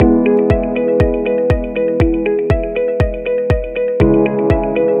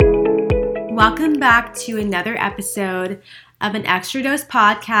back to another episode of an Extra Dose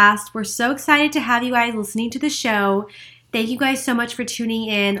podcast. We're so excited to have you guys listening to the show. Thank you guys so much for tuning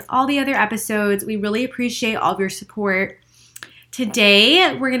in. All the other episodes, we really appreciate all of your support.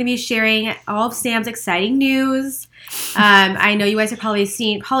 Today, we're going to be sharing all of Sam's exciting news. I know you guys have probably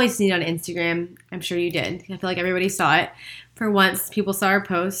seen it on Instagram. I'm sure you did. I feel like everybody saw it. For once, people saw our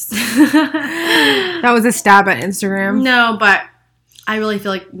post. That was a stab at Instagram. No, but I really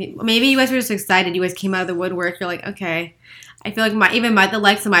feel like maybe you guys were just excited. You guys came out of the woodwork. You're like, okay. I feel like the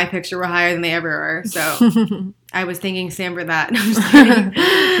likes of my picture were higher than they ever are. So I was thanking Sam for that. No, I'm just kidding.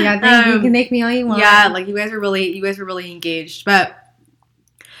 Yeah, thank you. You can make me all you want. Yeah, like you guys were really engaged. But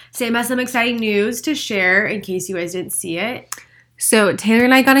Sam has some exciting news to share in case you guys didn't see it. So Taylor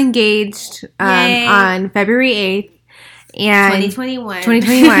and I got engaged on February 8th. And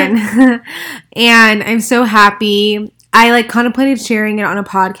 2021. And I'm so happy. I contemplated sharing it on a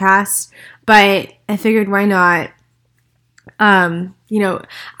podcast, but I figured why not? You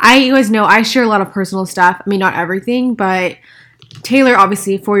guys know I share a lot of personal stuff. I mean, not everything, but Taylor,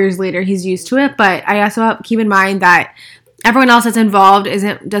 obviously 4 years later, he's used to it. But I also have to keep in mind that everyone else that's involved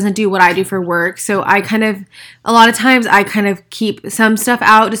doesn't do what I do for work. So a lot of times I kind of keep some stuff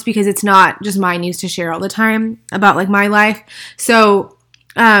out just because it's not just my news to share all the time about my life. So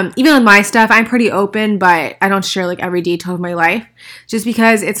even with my stuff, I'm pretty open, but I don't share every detail of my life just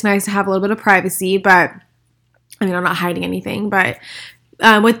because it's nice to have a little bit of privacy. But I mean, I'm not hiding anything, but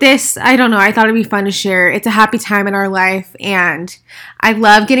with this, I don't know. I thought it'd be fun to share. It's a happy time in our life, and I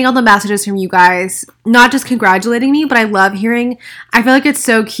love getting all the messages from you guys, not just congratulating me, but I love hearing. I feel like it's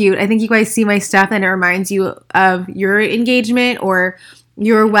so cute. I think you guys see my stuff, and it reminds you of your engagement or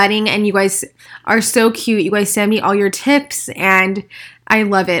your wedding, and you guys are so cute. You guys send me all your tips, and I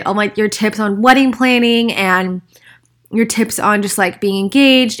love it. All your tips on wedding planning and your tips on just being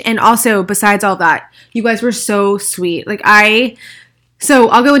engaged, and also besides all that, you guys were so sweet. So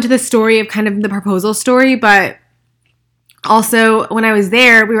I'll go into the story of kind of the proposal story, but also when I was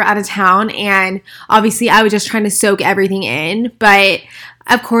there, we were out of town, and obviously I was just trying to soak everything in, but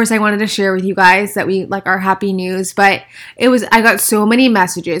of course I wanted to share with you guys that we our happy news, but I got so many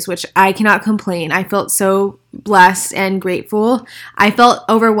messages, which I cannot complain. I felt so blessed and grateful. I felt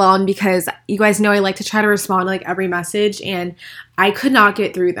overwhelmed because you guys know I like to try to respond to every message, and I could not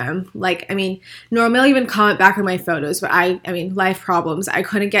get through them. Normally I'll even comment back on my photos, but I mean, life problems. I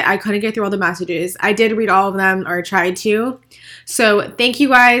couldn't get through all the messages. I did read all of them, or tried to. So thank you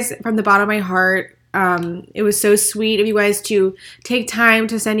guys from the bottom of my heart. It was so sweet of you guys to take time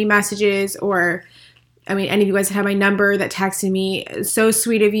to send me messages, or any of you guys that had my number that texted me. So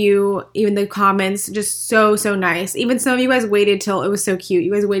sweet of you. Even the comments, just so nice. Even some of you guys waited till, it was so cute.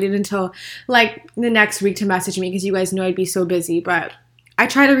 You guys waited until the next week to message me because you guys know I'd be so busy, but I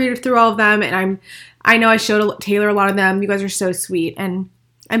try to read through all of them, and I know I showed Taylor a lot of them. You guys are so sweet, and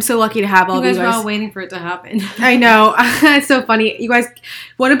I'm so lucky to have all of you guys. You guys were all waiting for it to happen. I know. It's so funny. You guys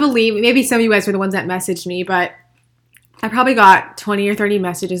wouldn't believe, maybe some of you guys were the ones that messaged me, but I probably got 20 or 30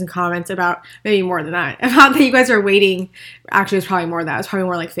 messages and comments about, maybe more than that, about that you guys are waiting. Actually, it was probably more than that. It was probably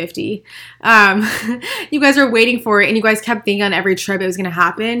more like 50. You guys are waiting for it, and you guys kept thinking on every trip it was going to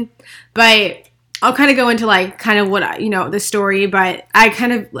happen. But I'll kind of go into kind of what, the story, but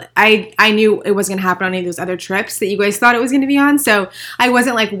I knew it wasn't going to happen on any of those other trips that you guys thought it was going to be on. So I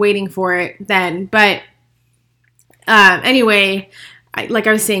wasn't waiting for it then. But anyway, I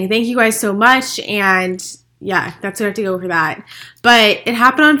was saying, thank you guys so much. And yeah, that's what I have to go for that. But it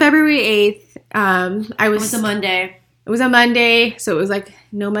happened on February 8th. It was a Monday. It was a Monday, so it was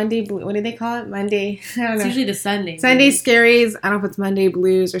no Monday Blue. What do they call it? Monday. I don't know. It's usually the Sunday. Sunday Scaries. I don't know if it's Monday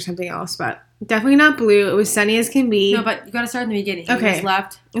Blues or something else, but definitely not blue. It was sunny as can be. No, but you got to start in the beginning. Okay. You just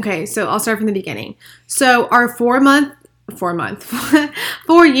left. Okay, so I'll start from the beginning. So our 4-year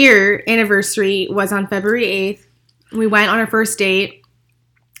anniversary was on February 8th. We went on our first date,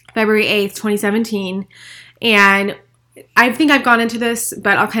 February 8th, 2017. And I think I've gone into this,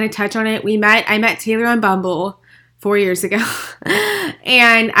 but I'll kind of touch on it. I met Taylor on Bumble 4 years ago.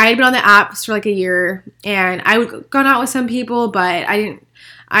 And I had been on the apps for a year, and I would gone out with some people, but I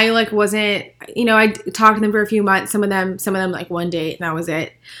wasn't, I talked to them for a few months, some of them 1 date, and that was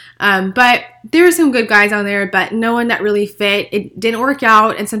it. But there were some good guys on there, but no one that really fit. It didn't work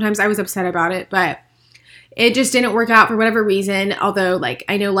out, and sometimes I was upset about it, but it just didn't work out for whatever reason. Although,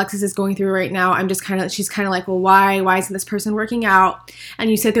 I know Lexus is going through right now. She's kind of well, why isn't this person working out? And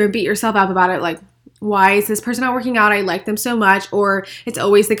you sit there and beat yourself up about it, why is this person not working out? I like them so much. Or it's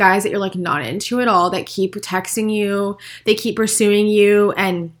always the guys that you're not into at all that keep texting you, they keep pursuing you,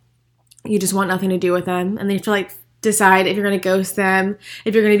 and you just want nothing to do with them. And they feel decide if you're going to ghost them,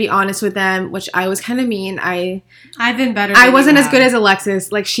 if you're going to be honest with them, which I was kind of mean. I've been better. I wasn't as good as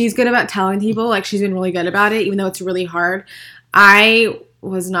Alexis. Like, she's good about telling people. Like, she's been really good about it, even though it's really hard. I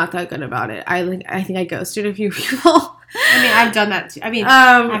was not that good about it. I think I ghosted a few people. I mean, I've done that too. I mean,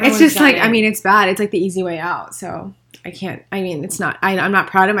 it's just like, I mean, it's bad. It's like the easy way out. So I can't, I mean, it's not, I'm not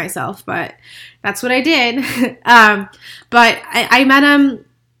proud of myself, but that's what I did. But I met him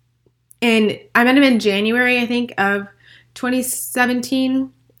in January, I think, of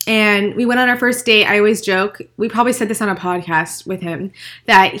 2017. And we went on our first date. I always joke, we probably said this on a podcast with him,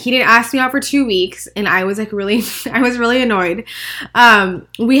 that he didn't ask me out for 2 weeks. And I was like I was really annoyed.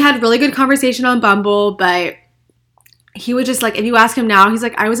 We had really good conversation on Bumble, but he would just like, if you ask him now, he's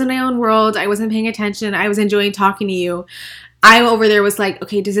like, I was in my own world. I wasn't paying attention. I was enjoying talking to you. I over there was like,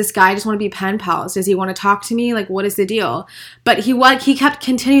 okay, does this guy just want to be pen pals? Does he want to talk to me? Like, what is the deal? But he kept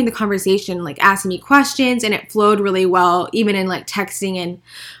continuing the conversation, like asking me questions, and it flowed really well, even in like texting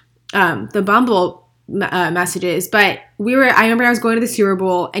and the Bumble messages. But I remember I was going to the Super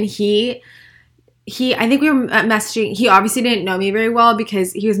Bowl, and I think we were messaging. He obviously didn't know me very well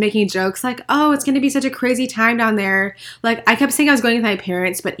because he was making jokes like, oh, it's going to be such a crazy time down there. Like, I kept saying I was going with my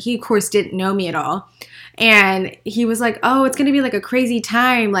parents, but he, of course, didn't know me at all. And he was like, oh, it's going to be like a crazy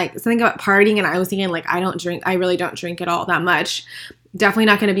time, like something about partying. And I was thinking, like, I really don't drink at all that much. Definitely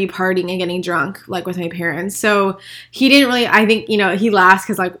not going to be partying and getting drunk like with my parents. So he didn't really, I think, he laughed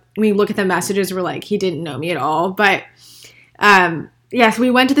because like when we look at the messages, we're like, he didn't know me at all. But yes, we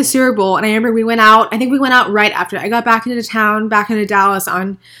went to the Super Bowl, and I remember we went out. I think we went out right after. I got back into town, back into Dallas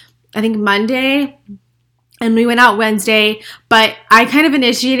on, I think, Monday. And we went out Wednesday. But I kind of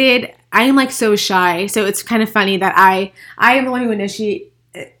initiated. I am like so shy. So it's kind of funny that I am the one who initiated.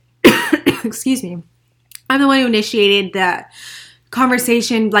 Excuse me. I'm the one who initiated the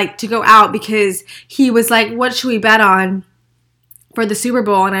conversation, like, to go out, because he was like, what should we bet on for the Super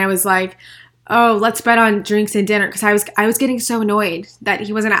Bowl? And I was like, oh, let's bet on drinks and dinner, because I was getting so annoyed that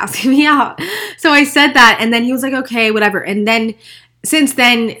he wasn't asking me out. So I said that, and then he was like, okay, whatever. And then since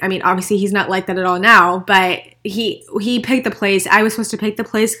then, I mean, obviously he's not like that at all now, but he picked the place. I was supposed to pick the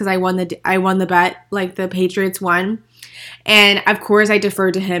place because I won the bet, like the Patriots won. And of course I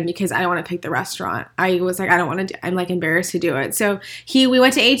deferred to him because I don't want to pick the restaurant. I was like, I don't want to I'm like embarrassed to do it. So we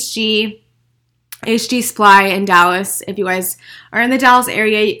went to HG Supply in Dallas. If you guys are in the Dallas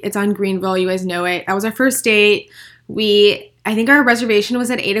area, it's on Greenville. You guys know it. That was our first date. I think our reservation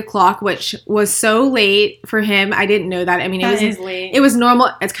was at 8:00, which was so late for him. I didn't know that. I mean, it was late. It was normal.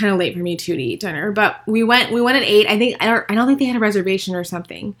 It's kind of late for me too to eat dinner, but we went at 8. I don't think they had a reservation or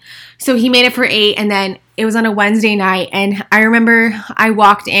something. So he made it for 8, and then it was on a Wednesday night, and I remember I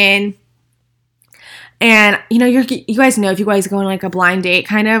walked in. And, you guys know, if you guys go on like a blind date,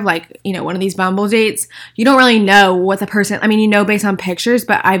 kind of like, one of these Bumble dates, you don't really know what the person, I mean, based on pictures,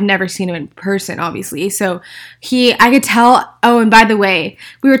 but I've never seen him in person, obviously. So I could tell, oh, and by the way,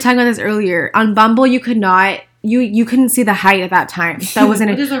 we were talking about this earlier. On Bumble, you could not, you couldn't see the height at that time. That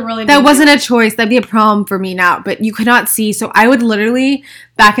wasn't wasn't a choice. That'd be a problem for me now, but you could not see. So I would literally,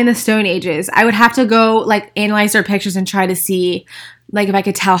 back in the Stone Ages, I would have to go like analyze their pictures and try to see like if I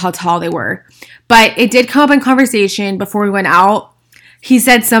could tell how tall they were. But it did come up in conversation before we went out. He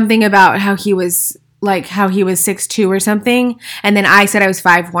said something about how he was 6'2" or something. And then I said I was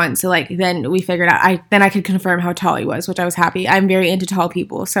 5'1". So like then we figured out I could confirm how tall he was, which I was happy. I'm very into tall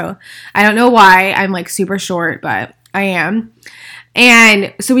people. So I don't know why I'm like super short, but I am.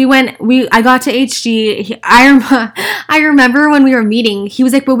 And so I got to HG. I remember when we were meeting, he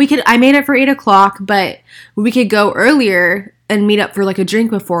was like, well, I made it for 8:00, but we could go earlier and meet up for like a drink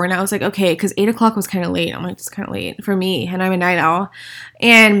before. And I was like, okay, because 8:00 was kind of late. I'm like, it's kind of late for me, and I'm a night owl.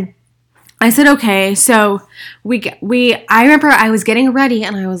 And I said, okay. So I remember I was getting ready,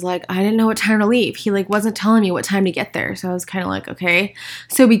 and I was like, I didn't know what time to leave. He like wasn't telling me what time to get there. So I was kind of like, okay.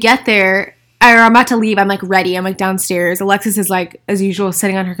 So we get there, or I'm about to leave. I'm like ready. I'm like downstairs. Alexis is like, as usual,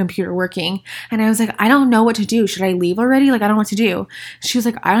 sitting on her computer working. And I was like, I don't know what to do. Should I leave already? Like, I don't know what to do. She was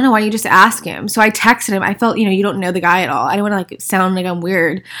like, I don't know. Why don't you just ask him? So I texted him. I felt, you don't know the guy at all. I don't want to like sound like I'm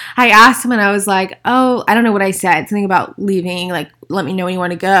weird. I asked him, and I was like, oh, I don't know what I said. Something about leaving. Like, let me know when you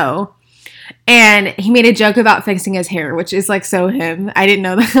want to go. And he made a joke about fixing his hair, which is like so him. I didn't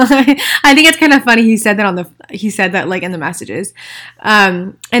know that. I think it's kind of funny. He said that like in the messages.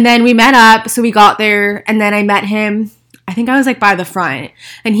 And then we met up. So we got there, and then I met him. I think I was like by the front,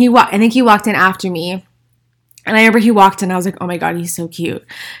 and I think he walked in after me. And I remember he walked in, I was like, oh my God, he's so cute.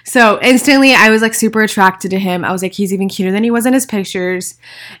 So instantly I was like super attracted to him. I was like, he's even cuter than he was in his pictures,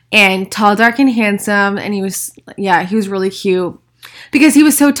 and tall, dark, and handsome. And he was really cute. because he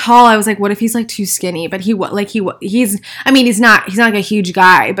was so tall. I was like, what if he's like too skinny? But he's not like a huge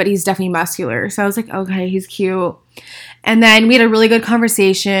guy, but he's definitely muscular. So I was like, okay, he's cute. And then we had a really good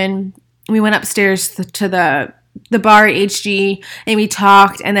conversation. We went upstairs to the bar at HG and we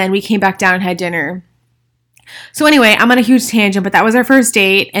talked, and then we came back down and had dinner. So anyway, I'm on a huge tangent, but that was our first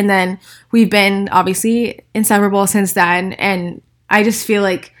date, and then we've been obviously inseparable since then. And I just feel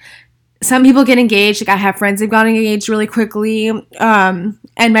like some people get engaged. Like I have friends that got engaged really quickly, and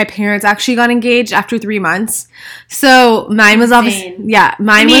my parents actually got engaged after 3 months. So mine was obviously,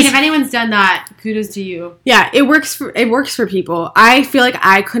 if anyone's done that, kudos to you. Yeah, it works for people. I feel like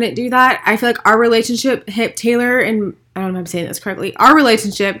I couldn't do that. I feel like our relationship hit Taylor, and I don't know if I'm saying this correctly. Our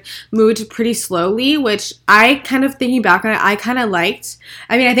relationship moved pretty slowly, which I kind of, thinking back on it, I kind of liked.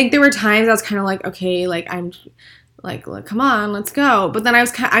 I mean, I think there were times I was kind of like, okay, like I'm like, come on, let's go. But then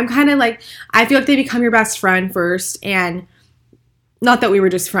I'm kind of like, I feel like they become your best friend first, and not that we were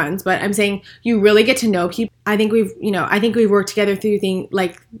just friends, but I'm saying you really get to know people. I think we've worked together through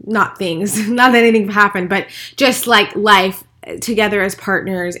not that anything happened, but just like life together as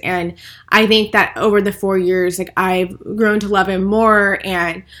partners. And I think that over the 4 years, like I've grown to love him more,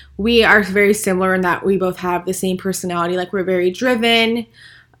 and we are very similar in that we both have the same personality. Like we're very driven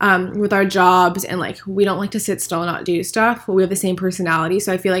with our jobs, and like we don't like to sit still and not do stuff. We have the same personality,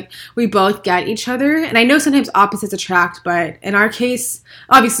 so I feel like we both get each other. And I know sometimes opposites attract, but in our case,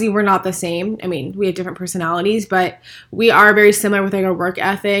 obviously we're not the same. I mean, we have different personalities, but we are very similar with like our work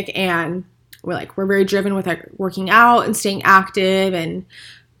ethic, and we're very driven with like working out and staying active, and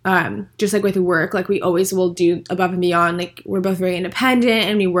just like with work, like we always will do above and beyond. Like we're both very independent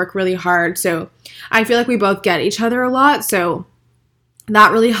and we work really hard, so I feel like we both get each other a lot. So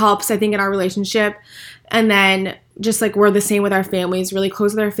that really helps, I think, in our relationship. And then just like we're the same with our families, really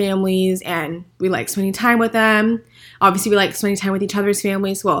close with our families, and we like spending time with them. Obviously, we like spending time with each other's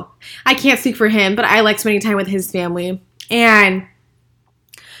families. Well, I can't speak for him, but I like spending time with his family. And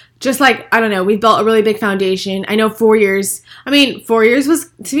just like, I don't know, we've built a really big foundation. I know 4 years, 4 years was,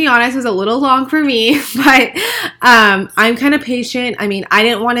 to be honest, was a little long for me, but I'm kind of patient. I mean, I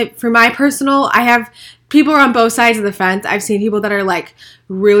didn't want to, for my personal, people are on both sides of the fence. I've seen people that are like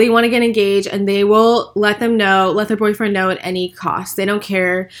really want to get engaged, and they will let their boyfriend know at any cost. They don't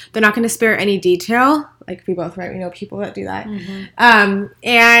care. They're not going to spare any detail. Like we both, right? We know people that do that. Mm-hmm.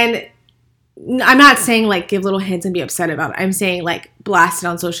 And I'm not saying like give little hints and be upset about it. I'm saying like blast it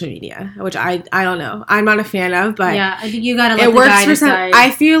on social media, which I don't know. I'm not a fan of, but yeah, I think you gotta let the guy decide.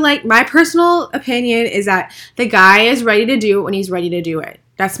 I feel like my personal opinion is that the guy is ready to do it when he's ready to do it.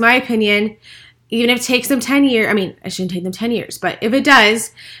 That's my opinion. Even if it takes them 10 years, I shouldn't take them 10 years, but if it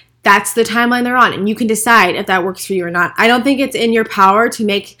does, that's the timeline they're on, and you can decide if that works for you or not. I don't think it's in your power to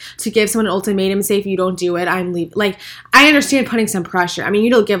give someone an ultimatum and say, if you don't do it, I'm leaving. Like, I understand putting some pressure. I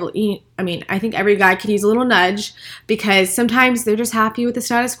think every guy could use a little nudge, because sometimes they're just happy with the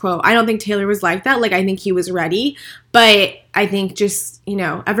status quo. I don't think Taylor was like that. Like, I think he was ready, but I think just,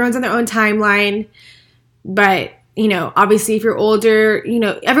 everyone's on their own timeline. But obviously if you're older,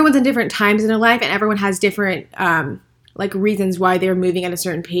 everyone's in different times in their life, and everyone has different, reasons why they're moving at a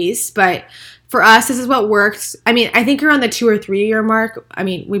certain pace. But for us, this is what works. I think you're on the 2 or 3 year mark.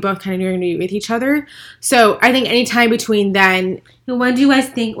 We both kind of knew we were going to be with each other. So I think any time between then. When do you guys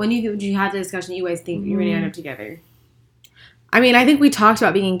think, when you had the discussion, you guys think you're going to end up together? I think we talked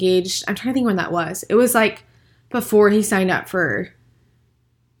about being engaged. I'm trying to think when that was. It was like before he signed up for,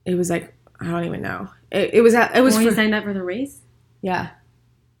 it was like, I don't even know. It was when he signed up for the race? Yeah.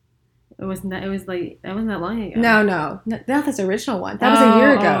 That wasn't that long ago. No, not this original one. That was a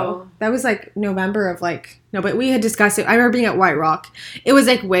year ago. That was like November of but we had discussed it. I remember being at White Rock. It was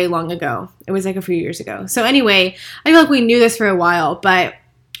like way long ago. It was like a few years ago. So anyway, I feel like we knew this for a while, but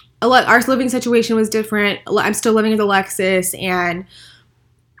our living situation was different. I'm still living with Alexis, and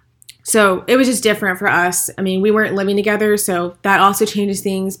so it was just different for us. We weren't living together, so that also changes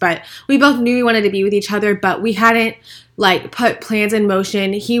things. But we both knew we wanted to be with each other, but we hadn't put plans in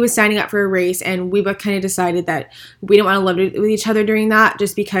motion. He was signing up for a race, and we both kind of decided that we didn't want to live with each other during that,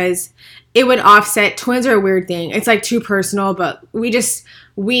 just because it would offset. Twins are a weird thing. It's like too personal, but Lex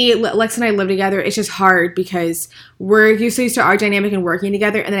and I live together. It's just hard because we're used to our dynamic and working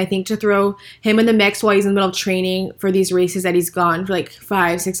together. And then I think to throw him in the mix while he's in the middle of training for these races that he's gone for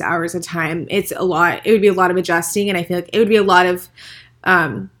 5-6 hours at a time, it's a lot. It would be a lot of adjusting. And I feel like it would be a lot of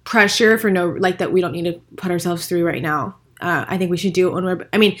pressure for that we don't need to put ourselves through right now. I think we should do it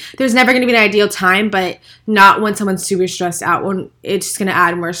when there's never going to be an ideal time, but not when someone's super stressed out. When it's just going to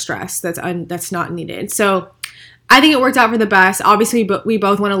add more stress that's not needed. So I think it worked out for the best. Obviously, but we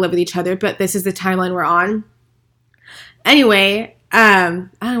both want to live with each other, but this is the timeline we're on. Anyway, I don't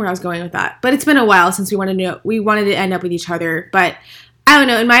know where I was going with that, but it's been a while since we wanted to end up with each other. But I don't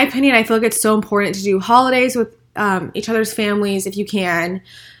know. In my opinion, I feel like it's so important to do holidays with each other's families if you can.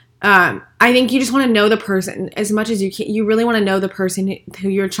 I think you just want to know the person as much as you can. You really want to know the person who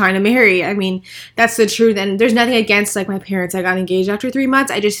you're trying to marry. I mean, that's the truth. And there's nothing against like my parents. I got engaged after 3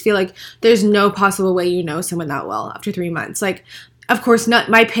 months. I just feel like there's no possible way you know someone that well after 3 months. Like, of course, not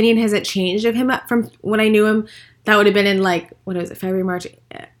my opinion hasn't changed of him from when I knew him. That would have been in like, what was it, February, March,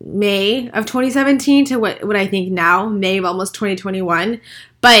 May of 2017 to what I think now, May of almost 2021.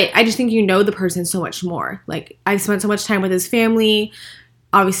 But I just think you know the person so much more. Like, I've spent so much time with his family.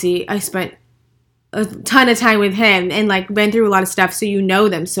 Obviously, I spent a ton of time with him and like been through a lot of stuff, so you know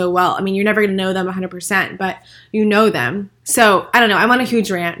them so well. I mean, you're never going to know them 100%, but you know them. So, I don't know. I'm on a huge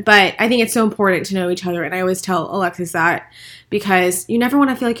rant, but I think it's so important to know each other, and I always tell Alexis that because you never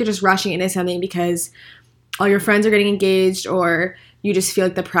want to feel like you're just rushing into something because all your friends are getting engaged or you just feel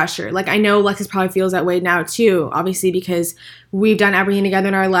like the pressure. Like, I know Alexis probably feels that way now too, obviously, because we've done everything together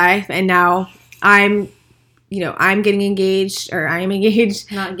in our life, and now I'm getting engaged, or I am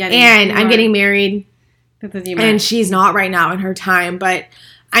engaged, I'm getting married, and she's not right now in her time. But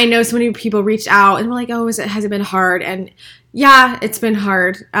I know so many people reached out and were like, "Oh, has it been hard?" And yeah, it's been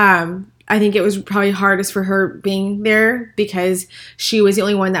hard. I think it was probably hardest for her being there because she was the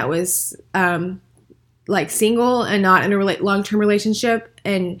only one that was like single and not in a long-term relationship.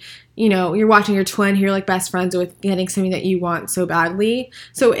 And you're watching your twin who you're like best friends with getting something that you want so badly.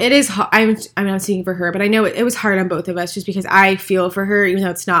 So it is. I'm not speaking for her, but I know it was hard on both of us just because I feel for her, even though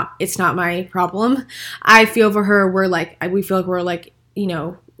it's not my problem. I feel for her. We feel like we're like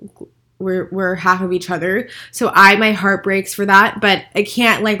we're half of each other. So my heart breaks for that, but I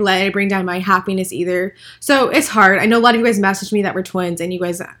can't like let it bring down my happiness either. So it's hard. I know a lot of you guys messaged me that were twins, and you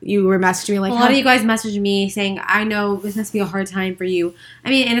were messaging me like, a lot of you guys messaged me saying, I know this must be a hard time for you. I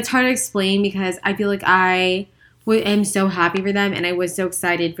mean, and it's hard to explain because I feel like I am so happy for them, and I was so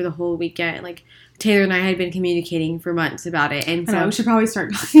excited for the whole weekend. Like, Taylor and I had been communicating for months about it, and so we should probably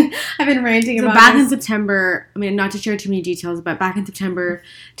start. I've been ranting about back this. in September. I mean, not to share too many details, but back in September,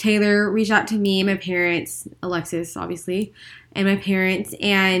 Taylor reached out to me and my parents, Alexis, obviously, and my parents,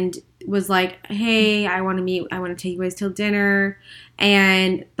 and was like, "Hey, I want to take you guys till dinner."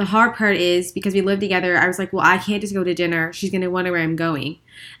 And the hard part is because we live together, I was like, "Well, I can't just go to dinner. She's gonna wonder where I'm going."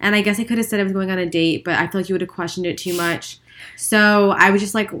 And I guess I could have said I was going on a date, but I feel like you would have questioned it too much. So I was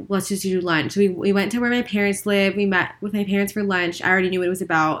just like, let's just do lunch. So we went to where my parents live. We met with my parents for lunch. I already knew what it was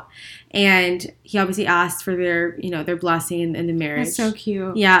about. And he obviously asked for their blessing in the marriage. That's so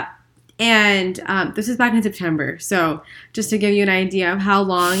cute. Yeah. And this was back in September. So just to give you an idea of how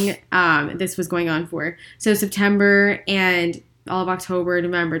long this was going on for. So September and all of October,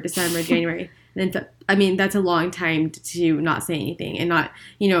 November, December, January. And then, that's a long time to not say anything. And not,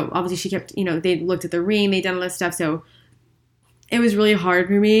 obviously she kept, they looked at the ring. They done all this stuff. So it was really hard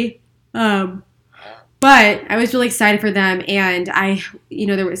for me, but I was really excited for them, and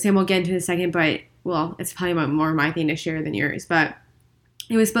Sam will get into it in a second, but, well, it's probably more my thing to share than yours, but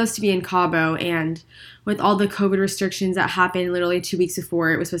it was supposed to be in Cabo, and with all the COVID restrictions that happened literally 2 weeks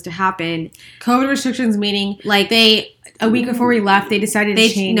before it was supposed to happen. COVID restrictions meaning, like, a week before we left, they decided to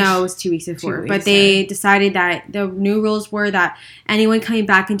change. No, it was 2 weeks before. But they decided that the new rules were that anyone coming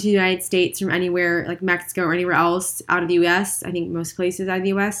back into the United States from anywhere, like Mexico or anywhere else out of the U.S., I think most places out of the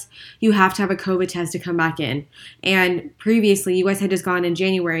U.S., you have to have a COVID test to come back in. And previously, you guys had just gone in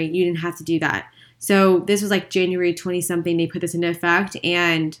January. You didn't have to do that. So this was like January 20-something. They put this into effect.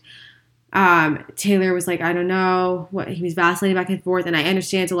 And Taylor was like, I don't know what, he was vacillating back and forth, and I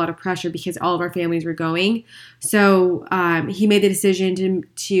understand it's a lot of pressure because all of our families were going. So he made the decision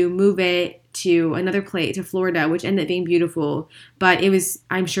to move it to another place, to Florida, which ended up being beautiful. But it was,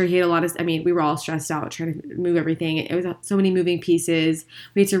 I'm sure he had a lot of, we were all stressed out trying to move everything. It was so many moving pieces.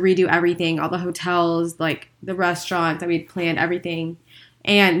 We had to redo everything, all the hotels, like the restaurants, we had planned everything.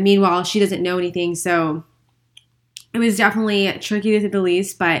 And meanwhile, she doesn't know anything, so it was definitely tricky to say the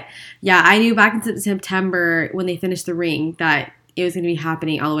least. But yeah, I knew back in September when they finished the ring that it was going to be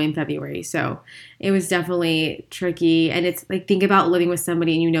happening all the way in February. So it was definitely tricky. And it's like, think about living with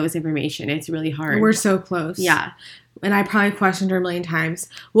somebody and you know this information. It's really hard. We're so close. Yeah. And I probably questioned her a million times.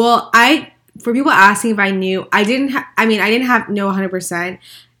 Well, for people asking if I knew, I didn't know 100%.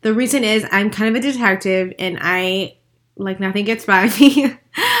 The reason is I'm kind of a detective, and nothing gets by me.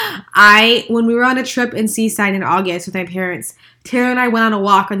 When we were on a trip in Seaside in August with my parents, Taylor and I went on a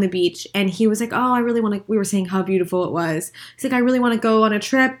walk on the beach, and he was like, oh, I really want to, we were saying how beautiful it was. He's like, I really want to go on a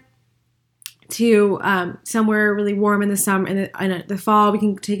trip to somewhere really warm in the summer, in the fall. We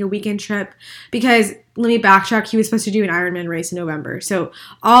can take a weekend trip, because let me backtrack. He was supposed to do an Ironman race in November. So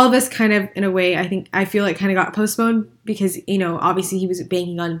all of this kind of, in a way, I feel like kind of got postponed because, you know, obviously he was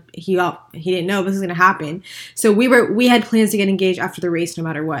banking on, he didn't know this was going to happen. So we had plans to get engaged after the race no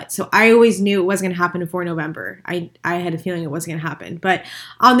matter what. So I always knew it wasn't going to happen before November. I had a feeling it wasn't going to happen. But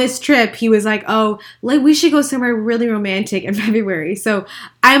on this trip, he was like, oh, like we should go somewhere really romantic in February. So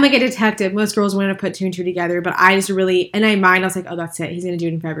I'm like a detective. Most girls wouldn't have put two and two together, but I just really, in my mind, I was like, oh, that's it. He's going to do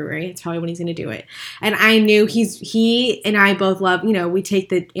it in February. It's probably when he's going to do it. And I knew he and I both love, you know, we take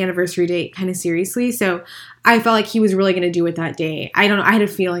the anniversary date kind of seriously. So I felt like he was really going to do it that day. I don't know. I had a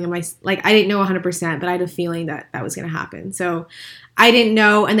feeling I didn't know 100%, but I had a feeling that was going to happen. So I didn't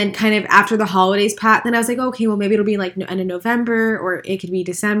know. And then kind of after the holidays, then I was like, okay, well, maybe it'll be like end of November or it could be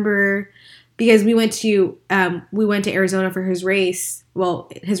December. Because we went to Arizona for his race.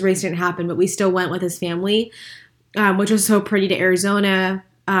 Well, his race didn't happen, but we still went with his family, which was so pretty to Arizona.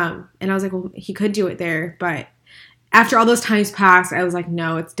 And I was like, well, he could do it there. But after all those times passed, I was like,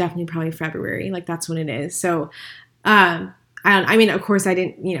 no, it's definitely probably February. Like, that's when it is. So, I mean, of course, I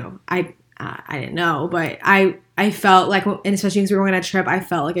didn't, you know, I didn't know. But I felt like, and especially because we were going on a trip, I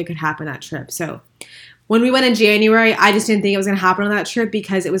felt like it could happen that trip. So when we went in January, I just didn't think it was going to happen on that trip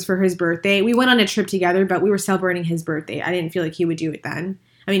because it was for his birthday. We went on a trip together, but we were celebrating his birthday. I didn't feel like he would do it then.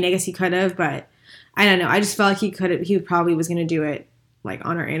 I mean, I guess he could have, but I don't know. I just felt like he probably was going to do it like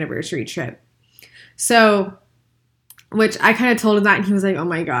on our anniversary trip. So, which I kind of told him that and he was like, oh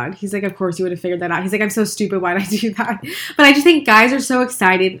my God. He's like, of course you would have figured that out. He's like, I'm so stupid. Why did I do that? But I just think guys are so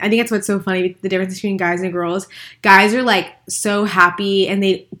excited. I think that's what's so funny, the difference between guys and girls. Guys are like so happy and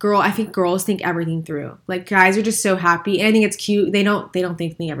I think girls think everything through. Like guys are just so happy and I think it's cute. They don't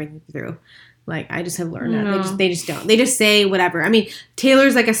think everything through. Like, I just have learned that. No. They just don't. They just say whatever. I mean,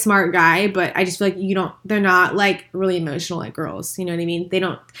 Taylor's like a smart guy, but I just feel like they're not like really emotional like girls. You know what I mean? They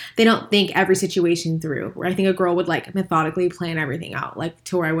don't think every situation through. Where I think a girl would like methodically plan everything out, like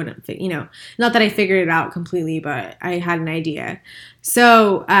to where I wouldn't, not that I figured it out completely, but I had an idea.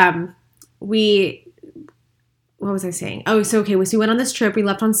 So, what was I saying? Oh, so okay. So we went on this trip. We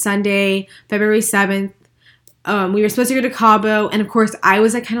left on Sunday, February 7th. We were supposed to go to Cabo, and of course, I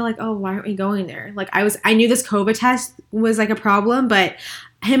was like kind of like, oh, why aren't we going there? Like, I knew this COVID test was like a problem, but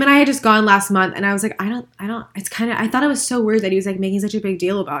him and I had just gone last month, and I was like, I thought it was so weird that he was like making such a big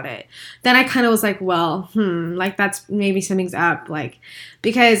deal about it. Then I kind of was like, well, like that's maybe something's up, like,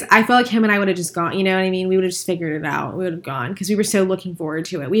 because I felt like him and I would have just gone, you know what I mean? We would have just figured it out. We would have gone because we were so looking forward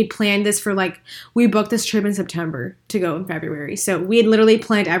to it. We had planned this we booked this trip in September to go in February. So we had literally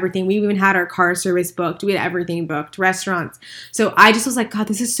planned everything. We even had our car service booked. We had everything booked, restaurants. So I just was like, God,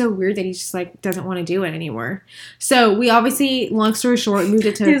 this is so weird that he just like doesn't want to do it anymore. So we obviously, long story short, moved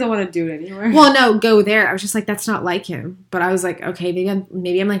it to... He doesn't want to do it anymore. Well, no, go there. I was just like, that's not like him. But I was like, okay,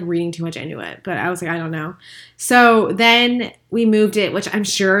 maybe I'm like reading too much into it. But I was like, I don't know. So then we moved it, which I'm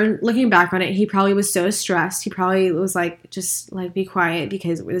sure looking back on it, he probably was so stressed. He probably was like, just like be quiet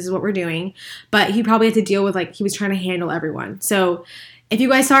because this is what we're doing. But he probably had to deal with like, he was trying to handle everyone. So if you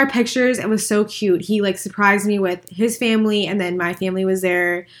guys saw our pictures, it was so cute. He like surprised me with his family and then my family was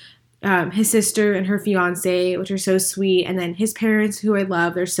there. His sister and her fiance, which are so sweet, and then his parents, who I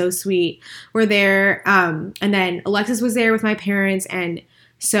love, they're so sweet, were there. And then Alexis was there with my parents, and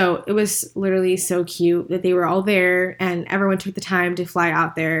so it was literally so cute that they were all there, and everyone took the time to fly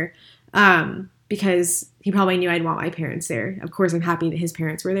out there because he probably knew I'd want my parents there. Of course, I'm happy that his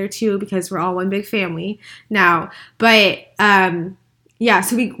parents were there too because we're all one big family now. But yeah,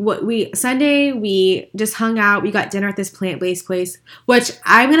 so we Sunday, we just hung out. We got dinner at this plant-based place, which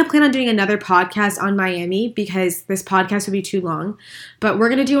I'm going to plan on doing another podcast on Miami because this podcast would be too long. But we're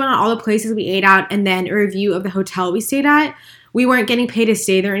going to do it on all the places we ate at and then a review of the hotel we stayed at. We weren't getting paid to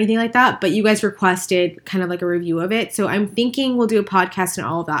stay there or anything like that, but you guys requested kind of like a review of it. So I'm thinking we'll do a podcast and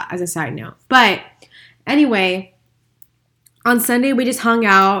all of that as a side note. But anyway, on Sunday, we just hung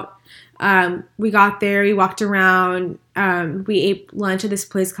out. We got there, we walked around, we ate lunch at this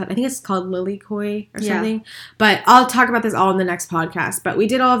place called, I think it's called Lily Koi or something, yeah. But I'll talk about this all in the next podcast, but we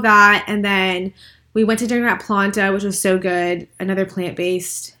did all of that, and then we went to dinner at Planta, which was so good, another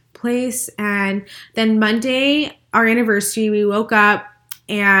plant-based place, and then Monday, our anniversary, we woke up,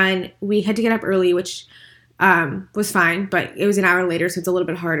 and we had to get up early, which was fine, but it was an hour later, so it's a little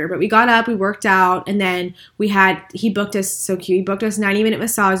bit harder. But we got up, we worked out, and then he booked us, so cute, he booked us 90-minute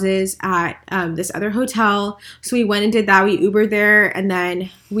massages at this other hotel. So we went and did that. We Ubered there, and then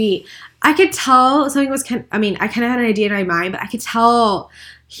I could tell something was I kind of had an idea in my mind, but I could tell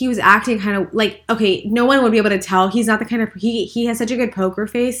he was acting kind of like, okay, no one would be able to tell. He's not the kind of, he has such a good poker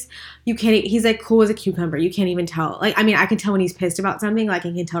face. You can't, he's like cool as a cucumber. You can't even tell. Like, I mean, I can tell when he's pissed about something, like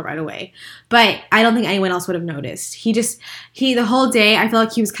I can tell right away. But I don't think anyone else would have noticed. The whole day, I feel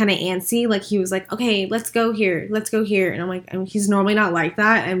like he was kind of antsy. Like he was like, okay, let's go here. And I'm like, he's normally not like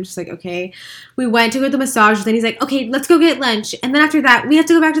that. I'm just like, okay. We went to get the massage. Then he's like, okay, let's go get lunch. And then after that, we have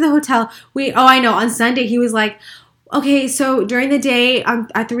to go back to the hotel. I know. On Sunday, he was like, okay, so during the day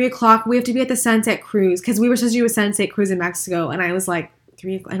at 3 o'clock, we have to be at the Sunset Cruise because we were supposed to do a Sunset Cruise in Mexico. And I was like,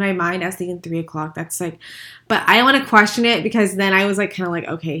 in my mind, I was thinking 3 o'clock. That's like, but I don't want to question it because then I was like, kind of like,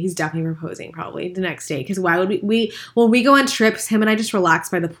 okay, he's definitely proposing probably the next day. Because why would we go on trips, him and I just relax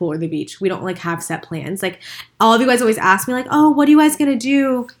by the pool or the beach. We don't like have set plans. Like all of you guys always ask me like, oh, what are you guys going to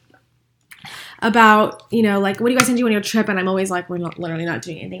do about, like, what are you guys going to do on your trip? And I'm always like, we're literally not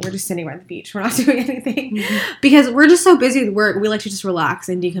doing anything. We're just sitting by the beach. We're not doing anything because we're just so busy with work. We like to just relax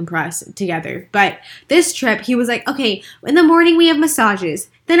and decompress together. But this trip, he was like, okay, in the morning we have massages.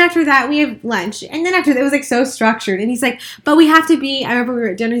 Then after that, we have lunch. And then after that, it was like so structured. And he's like, but we have to be, I remember we were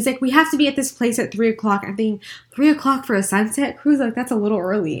at dinner. He's like, we have to be at this place at 3 o'clock. I'm thinking 3 o'clock for a sunset cruise? Like, that's a little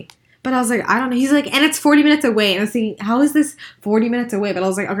early. But I was like, I don't know. He's like, and it's 40 minutes away. And I was thinking, how is this 40 minutes away? But I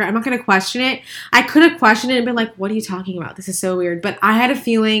was like, okay, I'm not going to question it. I could have questioned it and been like, what are you talking about? This is so weird. But I had a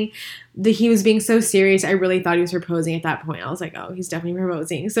feeling that he was being so serious. I really thought he was proposing at that point. I was like, oh, he's definitely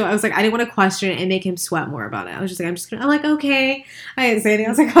proposing. So I was like, I didn't want to question it and make him sweat more about it. I was just like, I'm like, okay. I didn't say anything. I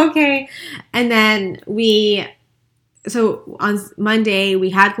was like, okay. And then so on Monday we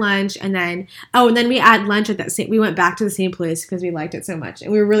had lunch and then we had lunch at we went back to the same place because we liked it so much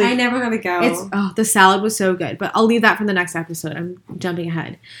and we were really. I never gotta go. The salad was so good, but I'll leave that for the next episode. I'm jumping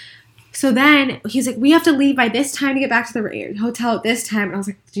ahead. So then he's like, we have to leave by this time to get back to the hotel at this time. And I was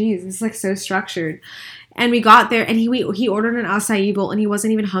like, geez, this is like so structured. And we got there, and he ordered an acai bowl, and he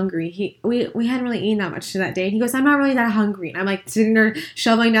wasn't even hungry. We hadn't really eaten that much that day. And he goes, I'm not really that hungry. And I'm like sitting there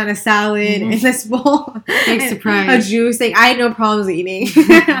shoveling down a salad in this bowl. Big surprise. A juice thing. I had no problems eating.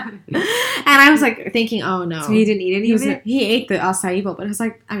 And I was like thinking, oh no. So he didn't eat any of it? He ate the acai bowl, but I was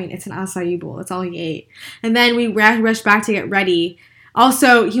like, I mean, it's an acai bowl. That's all he ate. And then we rushed back to get ready.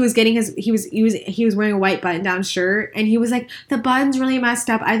 Also, he was wearing a white button-down shirt, and he was like, the button's really messed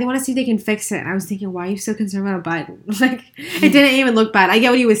up. I want to see if they can fix it. And I was thinking, why are you so concerned about a button? Like, it didn't even look bad. I get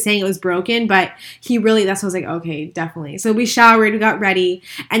what he was saying. It was broken, but that's what I was like, okay, definitely. So we showered, we got ready,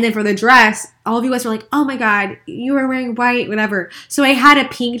 and then for the dress, all of you guys were like, oh my god, you were wearing white, whatever. So I had a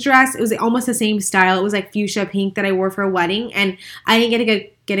pink dress. It was almost the same style. It was like fuchsia pink that I wore for a wedding, and I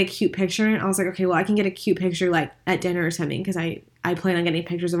didn't get a cute picture. And I was like, okay, well, I can get a cute picture like at dinner or something because I plan on getting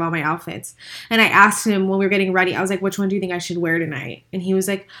pictures of all my outfits. And I asked him when we were getting ready, I was like, which one do you think I should wear tonight? And he was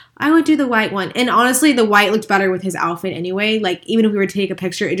like, I would do the white one. And honestly, the white looked better with his outfit anyway. Like, even if we were to take a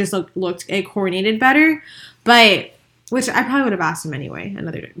picture, it just it coordinated better. But, which I probably would have asked him anyway,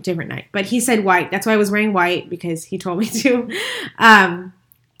 another different night. But he said white. That's why I was wearing white, because he told me to. And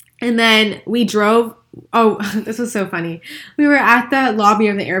then we drove. Oh, this was so funny. We were at the lobby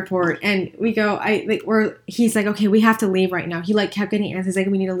of the airport, and we go. He's like, okay, we have to leave right now. He like kept getting answers like,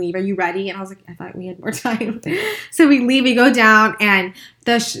 we need to leave. Are you ready? And I was like, I thought we had more time. So we leave. We go down, and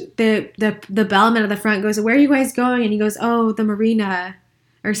the bellman at the front goes, where are you guys going? And he goes, oh, the marina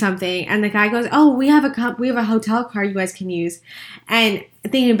or something. And the guy goes, oh, we have a hotel car you guys can use. And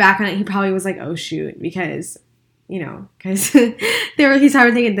thinking back on it, he probably was like, oh shoot, because he's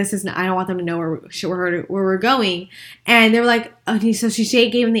probably thinking I don't want them to know where we're going. And they were like, oh, so she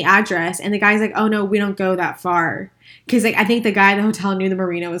gave him the address, and the guy's like, oh no, we don't go that far. Cause like, I think the guy at the hotel knew the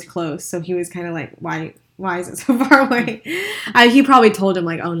marina was close. So he was kind of like, why is it so far away? He probably told him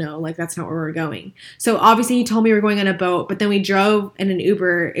like, oh no, like that's not where we're going. So obviously he told me we were going on a boat, but then we drove in an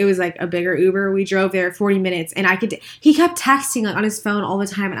Uber. It was like a bigger Uber. We drove there 40 minutes, and he kept texting like on his phone all the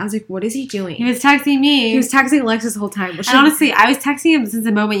time. And I was like, what is he doing? He was texting me. He was texting Alexis the whole time. And honestly, I was texting him since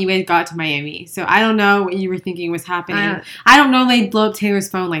the moment you guys got to Miami. So I don't know what you were thinking was happening. I don't normally blow up Taylor's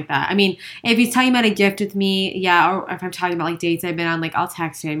phone like that. I mean, if he's talking about a gift with me, yeah, or if I'm talking about like dates I've been on, like I'll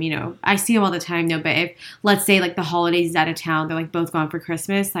text him, I see him all the time, no, but if let's say like the holidays he's out of town, they're like both gone for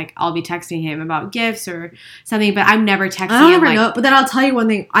Christmas, like I'll be texting him about gifts or something, but I'm never texting him. But then I'll tell you one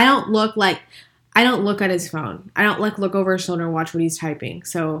thing. I don't look at his phone. I don't like look over his shoulder and watch what he's typing.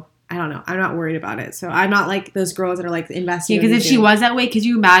 So I don't know. I'm not worried about it. So I'm not like those girls that are like investing. Yeah, because if she was that way, could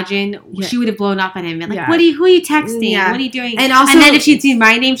you imagine she would have blown up on him and like, who are you texting? Yeah. What are you doing? And then if she'd seen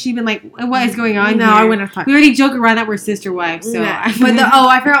my name, she'd been like, what is going on? No, here? I wouldn't have. We already joke around that we're sister wives. So, but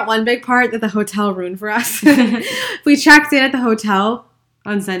I forgot one big part that the hotel ruined for us. We checked in at the hotel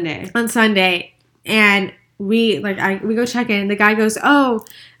on Sunday, and we go check in. The guy goes, "Oh,"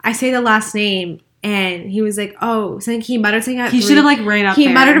 I say the last name. And he was like, "Oh," something he muttered something about. He should have like ran up. He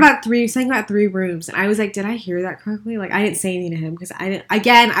there. muttered about something about 3 rooms, and I was like, "Did I hear that correctly?" Like, I didn't say anything to him because I didn't.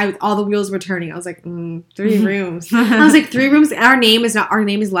 Again, all the wheels were turning. I was like, 3 rooms. I was like, 3 rooms. Our name is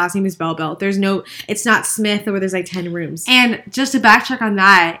last name is Bell Bell. There's no, it's not Smith where there's like 10 rooms. And just to backtrack on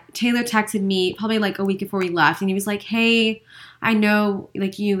that, Taylor texted me probably like a week before we left, and he was like, "Hey, I know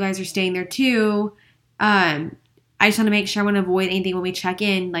like you guys are staying there too. I just want to make sure I want to avoid anything when we check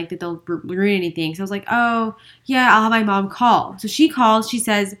in, like that they'll ruin anything." So I was like, "Oh, yeah, I'll have my mom call." So she calls. She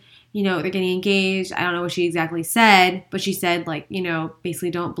says, they're getting engaged. I don't know what she exactly said, but she said, like,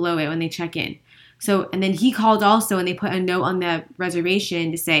 basically don't blow it when they check in. So, and then he called also, and they put a note on the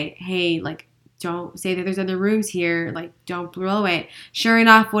reservation to say, "Hey, like, don't say that there's other rooms here. Like, don't blow it." Sure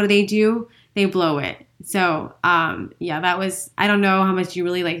enough, what do? They blow it. So, that was, I don't know how much you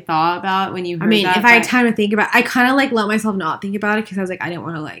really, like, thought about when you heard that. If I had time to think about it, I kind of, like, let myself not think about it because I was like, I didn't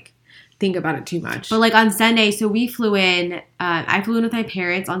want to, like, think about it too much. But, like, on Sunday, so we flew in, I flew in with my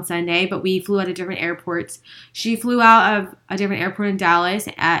parents on Sunday, but we flew out of different airports. She flew out of a different airport in Dallas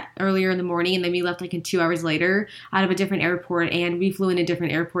earlier in the morning, and then we left, like, 2 hours later out of a different airport, and we flew into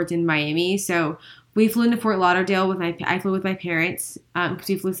different airports in Miami. So we flew into Fort Lauderdale I flew with my parents because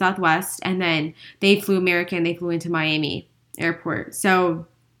we flew Southwest, and then they flew American. They flew into Miami Airport. So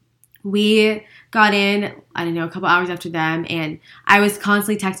we got in, I don't know, a couple hours after them, and I was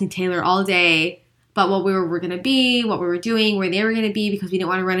constantly texting Taylor all day about what we were going to be, what we were doing, where they were going to be, because we didn't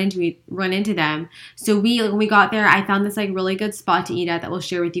want to run into them. So when we got there, I found this like really good spot to eat at that we'll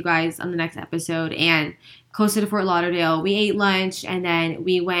share with you guys on the next episode. And closer to Fort Lauderdale, we ate lunch, and then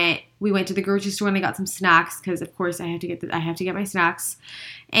we went to the grocery store and I got some snacks because of course I have to get my snacks.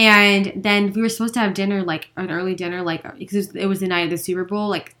 And then we were supposed to have dinner, like an early dinner, like because it was the night of the Super Bowl,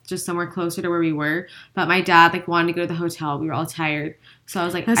 like just somewhere closer to where we were. But my dad like wanted to go to the hotel. We were all tired, so I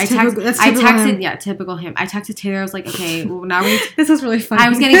was like, typical him. I texted Taylor. I was like, okay, well now this was really funny. I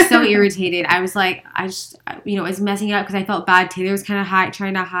was getting so irritated. I was like, I was messing it up because I felt bad. Taylor was kind of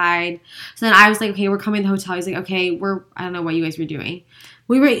trying to hide. So then I was like, okay, we're coming to the hotel. He's like, okay, I don't know what you guys were doing.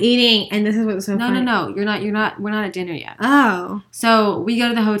 We were eating, and this is what was so funny. No, you're not. We're not at dinner yet. Oh. So we go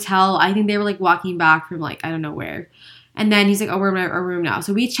to the hotel. I think they were like walking back from like I don't know where. And then he's like, "Oh, we're in our room now."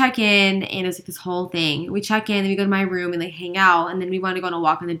 So we check in, and it's like this whole thing. We check in, and we go to my room and like hang out, and then we want to go on a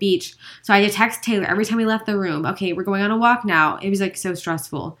walk on the beach. So I had to text Taylor every time we left the room. Okay, we're going on a walk now. It was like so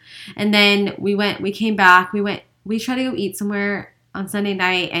stressful. And then we came back. We tried to go eat somewhere on Sunday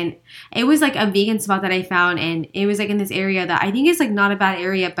night, and it was like a vegan spot that I found, and it was like in this area that I think is like not a bad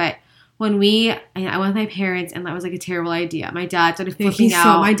area, but I went with my parents, and that was like a terrible idea. My dad started flipping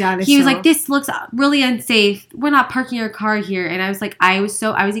out. He was like, "This looks really unsafe. We're not parking our car here." And I was like, I was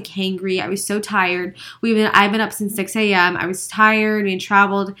like hangry. I was so tired. I've been up since 6 a.m. I was tired. We had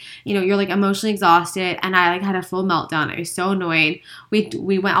traveled. You're like emotionally exhausted, and I like had a full meltdown. I was so annoyed.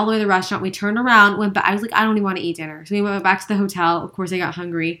 We went all the way to the restaurant. We turned around, went back. I was like, I don't even want to eat dinner. So we went back to the hotel. Of course, I got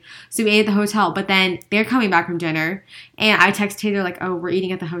hungry, so we ate at the hotel. But then they're coming back from dinner, and I text Taylor like, "Oh, we're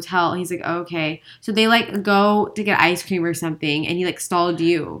eating at the hotel." And he's like, oh, okay. So they like go to get ice cream or something, and he like stalled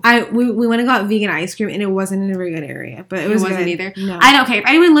you. We went and got vegan ice cream, and it wasn't in a very good area, but it wasn't good. Either. No. I don't care. If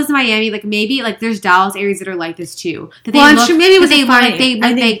anyone lives in Miami, like maybe like there's Dallas areas that are like this too. Maybe it was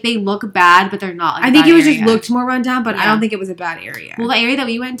they look bad, but they're not. Like, I think it was just looked more run down, but I don't think it was a bad area. Well, the area that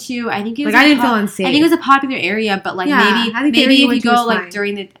we went to, I think it was like I didn't feel unsafe. I think it was a popular area, but like maybe if you go like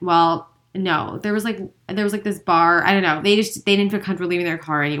during the no, there was like this bar. I don't know. They didn't feel comfortable leaving their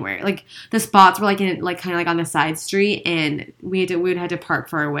car anywhere. Like the spots were like in like kind of like on the side street, and we would have to park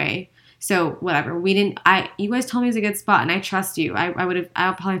far away. So whatever. You guys told me it was a good spot, and I trust you. I'll probably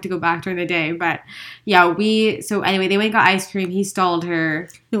have to go back during the day, but yeah. So anyway, they went and got ice cream. He stalled her.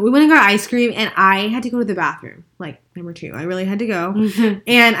 No, we went and got ice cream, and I had to go to the bathroom. Like number 2, I really had to go,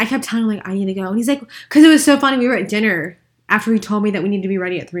 and I kept telling him like I need to go, and he's like, because it was so funny. We were at dinner. After he told me that we need to be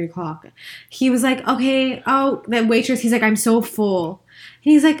ready at 3:00, he was like, okay, oh, that waitress, he's like, I'm so full.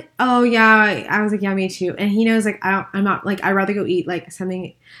 And he's like, oh, yeah. I was like, yeah, me too. And he knows, like, I'm not, like, I'd rather go eat, like,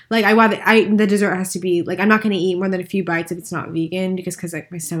 something, like, the dessert has to be, like, I'm not going to eat more than a few bites if it's not vegan, because, like,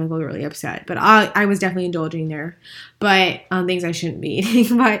 my stomach will be really upset. But I was definitely indulging there, but things I shouldn't be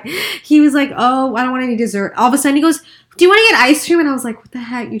eating. But he was like, oh, I don't want any dessert. All of a sudden, he goes, do you want to get ice cream? And I was like, what the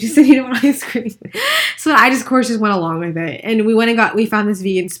heck? You just said you don't want ice cream. So I just, of course, just went along with it. And we found this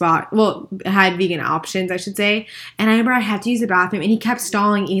vegan spot. Well, it had vegan options, I should say. And I remember I had to use the bathroom, and he kept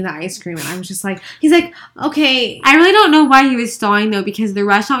stalling eating the ice cream. And I was just like, he's like, okay. I really don't know why he was stalling, though, because the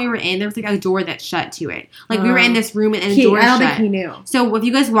restaurant we were in, there was like a door that shut to it. Like, we were in this room, and the door shut. I don't think he knew. So if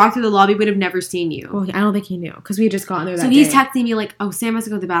you guys walked through the lobby, we would have never seen you. Well, I don't think he knew, because we had just gotten there that day. So he's texting me like, oh, Sam has to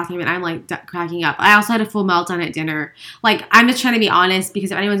go to the bathroom, and I'm like cracking up. I also had a full meltdown at dinner. Like, I'm just trying to be honest,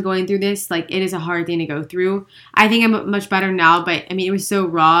 because if anyone's going through this, like, it is a hard thing to go through. I think I'm much better now, but I mean, it was so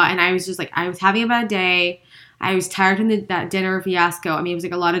raw, and I was just like, I was having a bad day. I was tired from that dinner fiasco. I mean, it was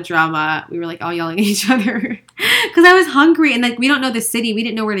like a lot of drama. We were like all yelling at each other because I was hungry, and like we don't know the city. We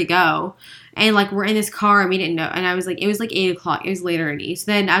didn't know where to go. And like we're in this car and we didn't know. And I was like, it was like 8 o'clock. It was late already.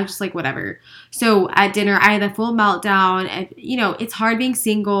 So then I was just like, whatever. So at dinner, I had a full meltdown. And you know, it's hard being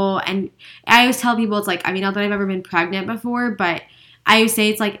single. And I always tell people, it's like, I mean, not that I've ever been pregnant before, but I always say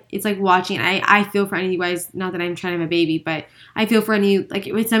it's like watching. I feel for any of you guys. Not that I'm trying to have a baby, but I feel for any, like,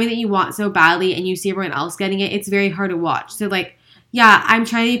 if it's something that you want so badly and you see everyone else getting it, it's very hard to watch. So like, yeah, I'm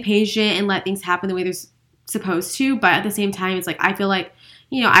trying to be patient and let things happen the way they're supposed to. But at the same time, it's like, I feel like,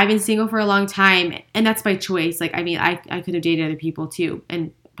 you know, I've been single for a long time, and that's by choice. Like, I mean, I could have dated other people too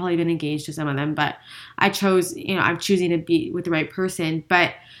and probably been engaged to some of them, but I chose, you know, I'm choosing to be with the right person.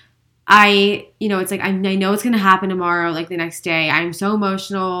 But you know, it's like, I know it's going to happen tomorrow, like the next day. I'm so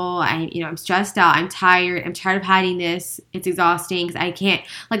emotional. I'm stressed out. I'm tired of hiding this. It's exhausting because I can't,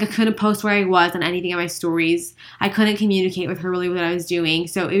 like, I couldn't post where I was on anything on my stories. I couldn't communicate with her really what I was doing.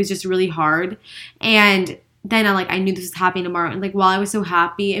 So it was just really hard. And then I knew this was happening tomorrow. And like, while I was so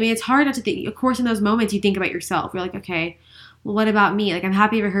happy, I mean, it's hard not to think, of course, in those moments you think about yourself. You're like, okay, well, what about me? Like, I'm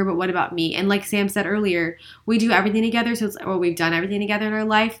happy for her, but what about me? And like Sam said earlier, we do everything together. So we've done everything together in our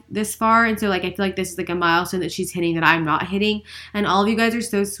life this far. And so like, I feel like this is like a milestone that she's hitting that I'm not hitting. And all of you guys are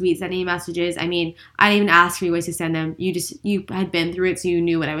so sweet sending me messages. I mean, I didn't even ask for you guys to send them. You had been through it, so you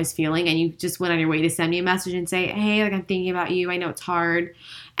knew what I was feeling, and you just went on your way to send me a message and say, hey, like, I'm thinking about you. I know it's hard.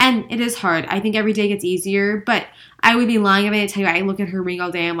 And it is hard. I think every day gets easier, but I would be lying if I didn't tell you I look at her ring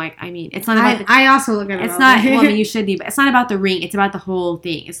all day. I'm like, I mean, it's not about I also look at her. It's not, well, I mean, you should be, but it's not about the ring. It's about the whole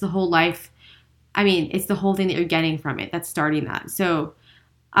thing. It's the whole life. I mean, it's the whole thing that you're getting from it that's starting that. So,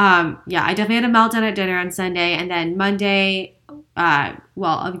 yeah, I definitely had a meltdown at dinner on Sunday. And then Monday,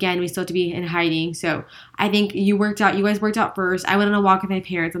 well, again, we still have to be in hiding. So I think you guys worked out first. I went on a walk with my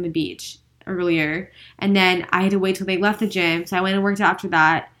parents on the beach earlier, and then I had to wait till they left the gym, so I went and worked out after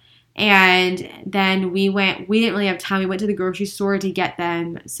that. And then we didn't really have time. We went to the grocery store to get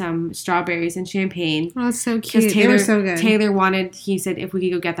them some strawberries and champagne. Oh, that's so cute. They were so good. He said if we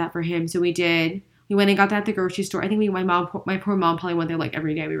could go get that for him, so we did. We went and got that at the grocery store. I think my poor mom probably went there like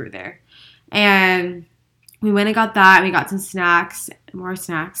every day we were there. And we went and got that. We got some snacks, more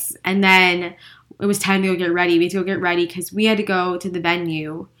snacks. And then it was time to go get ready. We had to go get ready because we had to go to the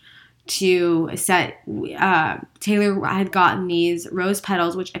venue to set. Taylor had gotten these rose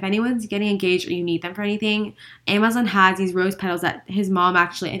petals, which if anyone's getting engaged or you need them for anything, Amazon has these rose petals that his mom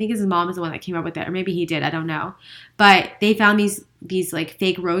actually, I think his mom is the one that came up with it, or maybe he did, I don't know. But they found these like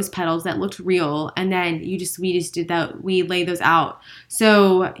fake rose petals that looked real, and then we just did that. We laid those out.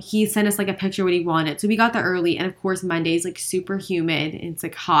 So he sent us like a picture of what he wanted. So we got there early, and of course Monday's like super humid and it's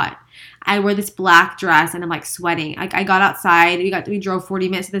like hot. I wore this black dress and I'm like sweating. Like I got outside, we drove 40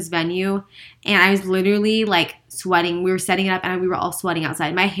 minutes to this venue, and I was literally like sweating. We were setting it up and we were all sweating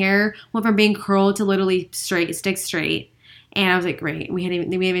outside. My hair went from being curled to literally stick straight. And I was like, great. We haven't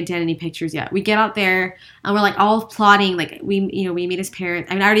done any pictures yet. We get out there and we're like all plotting. Like we meet his parents.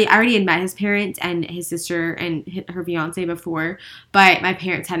 I mean, I already had met his parents and his sister and her fiance before, but my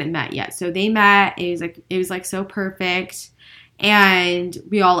parents hadn't met yet. So they met. It was like so perfect. And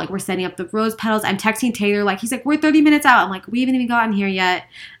we all like, we're setting up the rose petals. I'm texting Taylor, like, he's like, we're 30 minutes out. I'm like, we haven't even gotten here yet.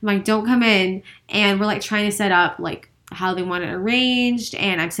 I'm like, don't come in. And we're like trying to set up like how they want it arranged,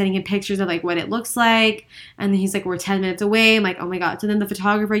 and I'm sending him pictures of like what it looks like, and then he's like, we're 10 minutes away. I'm like, oh my god. So then the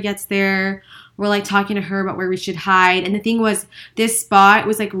photographer gets there, we're like talking to her about where we should hide, and the thing was, this spot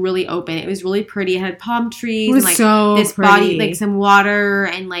was like really open. It was really pretty. It had palm trees and like so this pretty. body, like some water,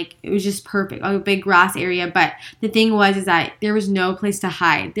 and like it was just perfect, like a big grass area. But the thing was is that there was no place to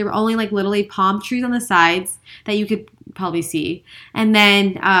hide. There were only like literally palm trees on the sides that you could probably see, and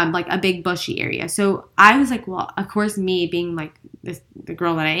then like a big bushy area. So I was like, well, of course, me being like the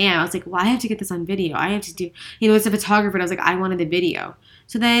girl that I am, I was like, well, I have to get this on video. I have to do, as a photographer, and I was like, I wanted the video.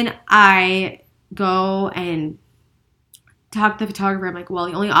 So then I go and talk to the photographer. I'm like, well,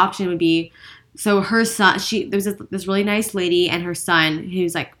 the only option would be So her son, there was this really nice lady and her son,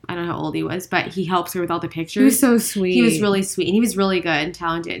 who's like, I don't know how old he was, but he helps her with all the pictures. He was so sweet. He was really sweet, and he was really good and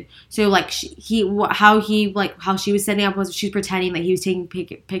talented. So like how she was setting up was she was pretending that he was taking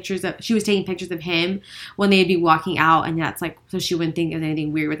pictures of him when they'd be walking out, and that's like so she wouldn't think of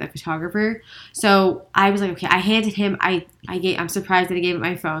anything weird with the photographer. So I was like, okay, I handed him. I'm surprised that I gave him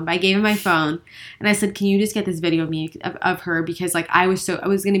my phone, but I gave him my phone, and I said, can you just get this video of me of her, because like I was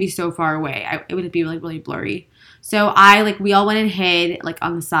going to be so far away, it would be like really blurry. So we all went and hid like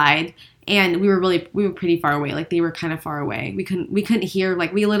on the side, and we were pretty far away. Like they were kind of far away. We couldn't hear,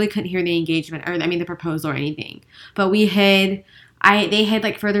 like we literally couldn't hear the engagement the proposal or anything. But we hid. They hid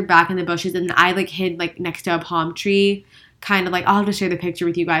like further back in the bushes, and I like hid like next to a palm tree. Kind of like, I'll have to share the picture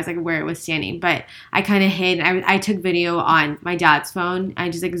with you guys, like where it was standing. But I kind of hid. I took video on my dad's phone. I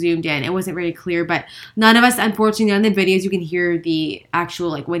just like zoomed in. It wasn't very clear, but unfortunately, none of the videos you can hear the actual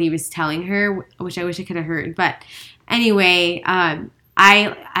like what he was telling her, which I wish I could have heard. But anyway, I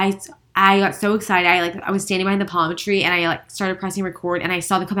got so excited. I was standing behind the palm tree, and I like started pressing record, and I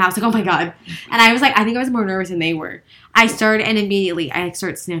saw them come out. I was like, oh my god! And I was like, I think I was more nervous than they were. I started, and immediately I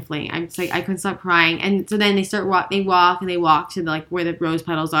started sniffling. I'm just like, I couldn't stop crying. And so then they walk to the, like where the rose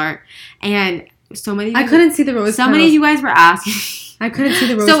petals are, and so many. I couldn't see the rose. So many of you guys were asking. I couldn't see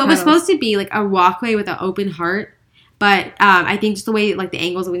the rose. So it was supposed to be like a walkway with an open heart. But I think just the way, like, the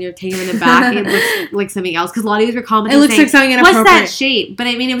angles when you're taking them in the back, it looks like something else. Because a lot of you were commenting it looks like something inappropriate. What's that shape? But,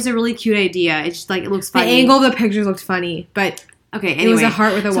 I mean, it was a really cute idea. It's just, like, it looks funny. The angle of the pictures looked funny. But okay, anyway. It was a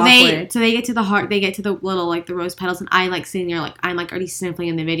heart with a walkway. So they get to the heart. They get to the little, like, the rose petals. And I'm, like, sitting there, like, I'm, like, already sniffling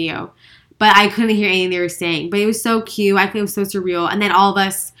in the video. But I couldn't hear anything they were saying. But it was so cute. I think it was so surreal. And then all of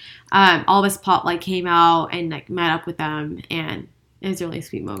us came out and, like, met up with them. And it was a really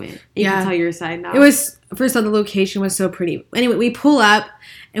sweet moment. You can tell your side now. It was, first of all, the location was so pretty. Anyway, we pull up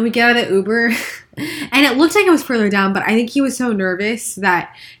and we get out of the Uber and it looked like it was further down, but I think he was so nervous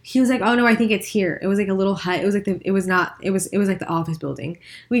that he was like, oh no, I think it's here. It was like a little hut. It was like it was like the office building.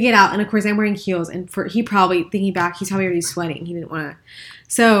 We get out and of course I'm wearing heels, and he probably, thinking back, he's probably already sweating. He didn't want to.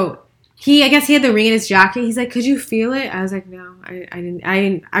 So I guess he had the ring in his jacket. He's like, could you feel it? I was like, no, I didn't.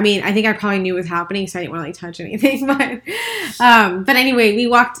 I mean, I think I probably knew what was happening, so I didn't want to like touch anything. But anyway,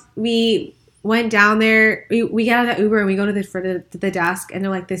 we went down there. We got out of the Uber and we go to the desk, and they're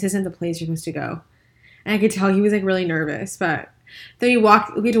like, this isn't the place you're supposed to go. And I could tell he was like really nervous, but then we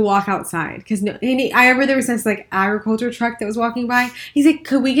had to walk outside because I remember there was this like agriculture truck that was walking by. He's like,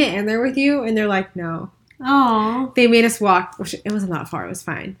 could we get in there with you? And they're like, no. Oh, they made us walk, which it wasn't that far. It was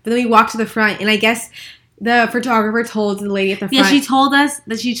fine. But then we walked to the front, and I guess the photographer told the lady at the front. Yeah, she told us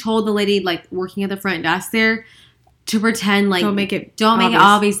that she told the lady like working at the front desk there to pretend like don't make it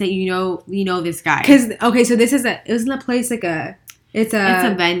obvious that you know this guy. Because so this is it wasn't a place like it's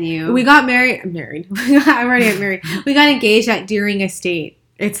a venue. We got married. I'm already married. We got engaged at Deering Estate.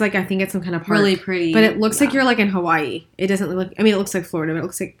 It's like, I think it's some kind of park. Really pretty, but it looks like you're like in Hawaii. It doesn't look. I mean, it looks like Florida, but it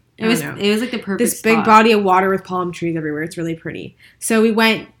looks like. It was like the perfect this spot. Big body of water with palm trees everywhere. It's really pretty. So we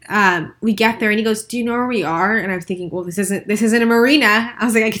went. We get there and he goes, "Do you know where we are?" And I was thinking, "Well, this isn't a marina." I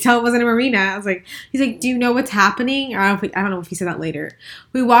was like, I could tell it wasn't a marina. I was like, he's like, "Do you know what's happening?" Or I don't know if he said that later.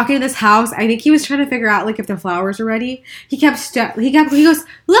 We walk into this house. I think he was trying to figure out like if the flowers were ready. He goes, "Look at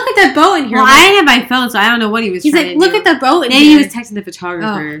that boat in here." Well, I didn't have my phone, so I don't know what he was. He's like, "Look at the boat in here." And he was texting the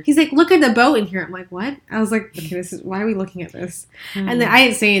photographer. Oh. He's like, "Look at the boat in here." I'm like, "What?" I was like, "Okay, why are we looking at this?" And then I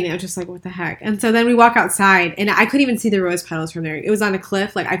didn't say anything. I was just like, "What the heck?" And so then we walk outside, and I couldn't even see the rose petals from there. It was on a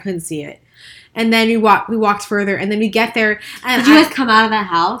cliff, like I couldn't see it. And then we walked further, and then we get there. And did you guys come out of that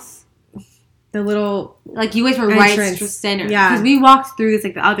house? The little like you guys were entrance. Right center, yeah. Because we walked through this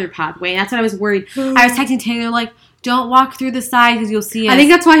like the other pathway, and that's what I was worried. I was texting Taylor like, "Don't walk through the side because you'll see us." I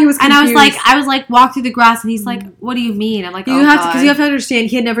think that's why he was confused. And I was like, "Walk through the grass," and he's like, "What do you mean?" I'm like, you have to understand,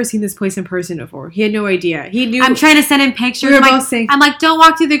 he had never seen this place in person before. He had no idea. He knew. I'm trying to send him pictures. We were both saying, I'm like, "Don't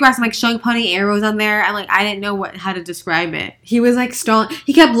walk through the grass." I'm like showing pointing arrows on there. I'm like, I didn't know how to describe it. He was like stalling.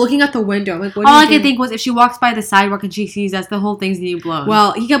 He kept looking at the window. I'm like, what? All I could think was if she walks by the sidewalk and she sees us, the whole thing's gonna be blown.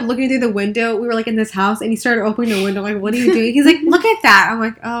 Well, he kept looking through the window. We were like in this house, and he started opening the window. Like, what are you doing? He's like, look at that. I'm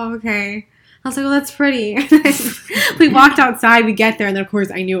like, oh, okay. I was like, well, that's pretty. We walked outside. We get there, and then, of course,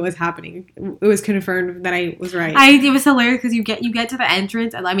 I knew it was happening. It was confirmed that I was right. It was hilarious because you get to the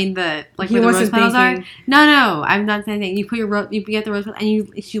entrance, and I mean where the rose petals are. No, I'm not saying anything. You get the rose petals,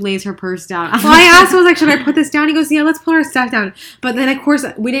 and she lays her purse down. Well, I asked him, I was like, should I put this down? He goes, yeah, let's put our stuff down. But then, of course,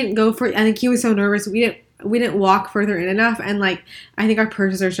 we didn't go for it. I think he was so nervous. We didn't walk further in enough, and like I think our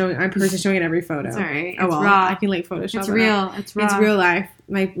purse is showing in every photo. It's alright. Oh well, raw. I can like Photoshop. It's real. It's raw. It's real life.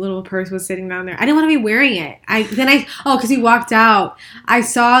 my little purse was sitting down there. I didn't want to be wearing it. Because we walked out, I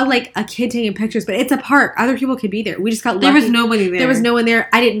saw like a kid taking pictures, but it's a park. Other people could be there. We just got lucky. There was nobody there. There was no one there.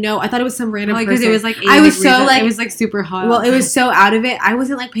 I didn't know. I thought it was some random person. Because it was like 80 I was degrees so out. like It was like super hot. Well, it was so out of it. I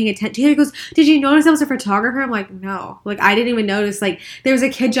wasn't like paying attention. Taylor goes, "Did you notice I was a photographer?" I'm like, "No." Like I didn't even notice. Like there was a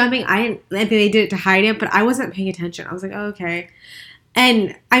kid jumping. I didn't. I think they did it to hide it, but I wasn't paying attention. I was like, "Oh, okay."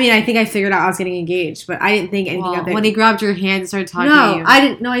 And I mean, I think I figured out I was getting engaged, but I didn't think anything of it. When he grabbed your hand and started talking to No, you. I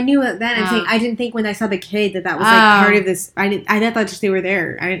didn't. No, I knew it then. I'm saying I didn't think when I saw the kid that was like part of this. I thought just they were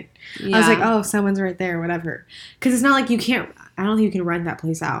there. I was like, oh, someone's right there, whatever. Because it's not like you can't. I don't think you can rent that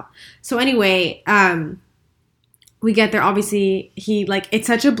place out. So anyway, we get there. Obviously, he like it's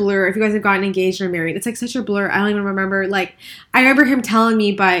such a blur. If you guys have gotten engaged or married, it's like such a blur. I don't even remember. Like I remember him telling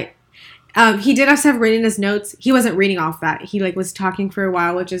me, but. He did also have written in his notes. He wasn't reading off that. He like was talking for a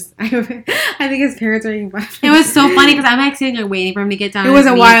while, which is I think his parents are making fun of him. It was so funny because I'm like sitting there waiting for him to get down. It was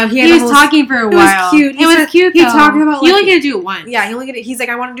a while. He was talking for a while. It was cute. It was cute. He talked about. He only get to do it once. Yeah, he only get it. He's like,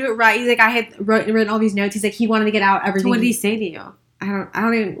 I want to do it right. He's like, I had written all these notes. He's like, he wanted to get out everything. So what did he say to you? I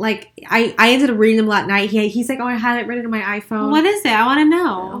don't even like. I ended up reading them that night. He's like, oh, I had it written on my iPhone. What is it? I want to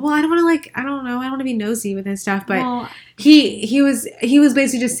know. Well, I don't want to like. I don't know. I don't want to be nosy with his stuff, but. Well, he was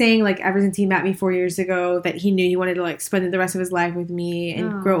basically just saying like ever since he met me 4 years ago that he knew he wanted to like spend the rest of his life with me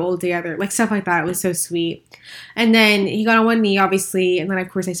and grow old together, like stuff like that. It was so sweet. And then he got on one knee, obviously, and then of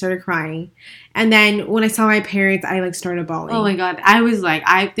course I started crying. And then when I saw my parents, I like started bawling. oh my god, I was like,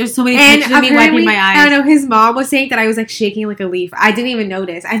 there's so many pictures of me wiping my eyes. I don't know. His mom was saying that I was like shaking like a leaf. I didn't even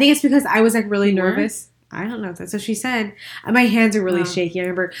notice. I think it's because I was like really nervous. I don't know. That's what she said. My hands are really shaky. I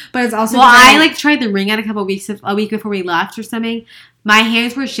remember, but it's also I like tried the ring out a week before we left or something. My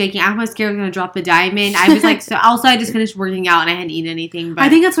hands were shaking. I was scared I was gonna drop the diamond. I was like, so also I just finished working out and I hadn't eaten anything. But I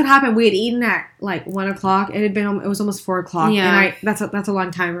think that's what happened. We had eaten at like 1:00. It was almost 4:00. Yeah, and that's a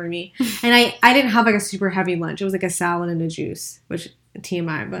long time for me. And I didn't have like a super heavy lunch. It was like a salad and a juice, which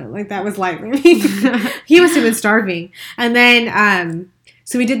TMI, but like that was light for me. He must have been starving. And then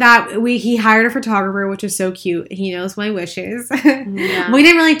so we did that. He hired a photographer, which was so cute. He knows my wishes. Yeah. We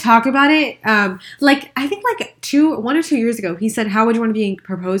didn't really talk about it. Like I think like 1 or 2 years ago, he said, "How would you want to be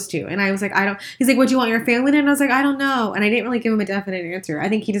proposed to?" And I was like, "I don't." He's like, "Would you want your family there?" And I was like, "I don't know." And I didn't really give him a definite answer. I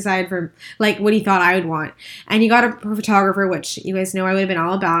think he decided for like what he thought I would want. And he got a photographer, which you guys know I would have been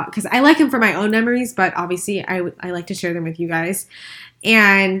all about because I like him for my own memories, but obviously I like to share them with you guys.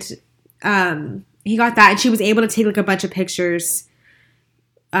 And he got that, and she was able to take like a bunch of pictures.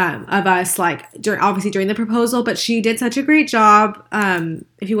 Of us like during the proposal, but she did such a great job.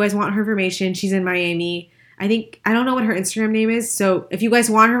 If you guys want her information, she's in Miami. I don't know what her Instagram name is, so if you guys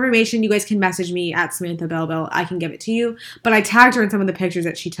want her information, you guys can message me at Samantha Bellbell. I can give it to you. But I tagged her in some of the pictures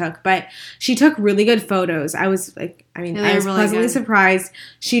that she took. But she took really good photos. I was like, I was really pleasantly surprised.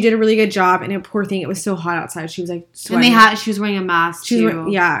 She did a really good job, and poor thing, it was so hot outside. She was like sweating. And she was wearing a mask too.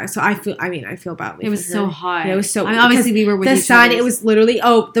 Yeah, so I feel badly. It was so hot. Yeah, it was so. I mean, obviously, we were with the each sun. other. It was literally.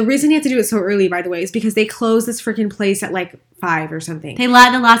 Oh, the reason you have to do it so early, by the way, is because they closed this freaking place at like 5 or something. They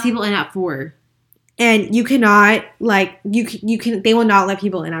let the last people in at 4. And you cannot, like, they will not let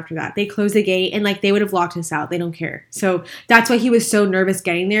people in after that. They close the gate, and, like, they would have locked us out. They don't care. So that's why he was so nervous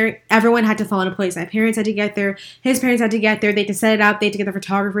getting there. Everyone had to fall into place. My parents had to get there. His parents had to get there. They had to set it up. They had to get the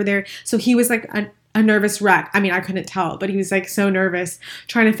photographer there. So he was, like, a nervous wreck. I mean, I couldn't tell, but he was, like, so nervous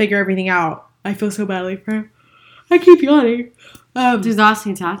trying to figure everything out. I feel so badly for him. I keep yawning. There's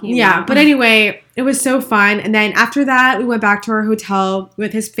awesome talking. Yeah, but anyway, it was so fun. And then after that, we went back to our hotel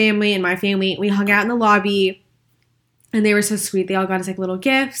with his family and my family. We hung out in the lobby, and they were so sweet. They all got us like little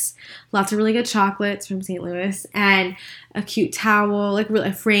gifts, lots of really good chocolates from St. Louis, and a cute towel, like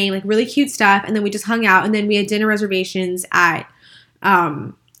a frame, like really cute stuff. And then we just hung out, and then we had dinner reservations at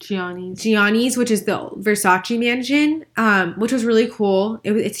Gianni's, which is the Versace mansion, which was really cool.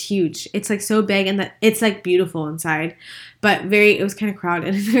 It's huge. It's like so big, and it's like beautiful inside, but it was kind of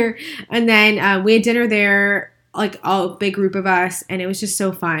crowded in there. And then we had dinner there, like a big group of us, and it was just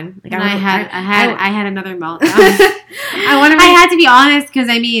so fun. Like, and I had another meltdown. I had to be honest because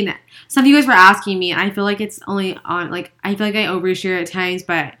I mean, some of you guys were asking me, and I feel like it's only on like I feel like I overshare at times,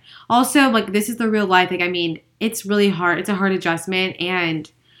 but also like this is the real life. Like I mean, it's really hard. It's a hard adjustment, and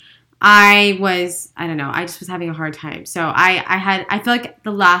I don't know, I just was having a hard time. So I feel like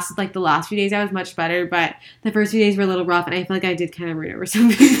the last few days I was much better, but the first few days were a little rough, and I feel like I did kind of rude over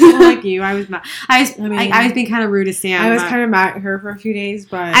some people like you. I was being kind of rude to Sam. I was kind of mad at her for a few days,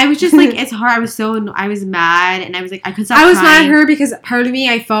 but I was just like, it's hard. I was mad, and I was like, I couldn't stop crying. mad at her because part of me,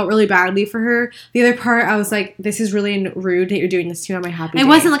 I felt really badly for her. The other part, I was like, this is really rude that you're doing this to me on my happy day. It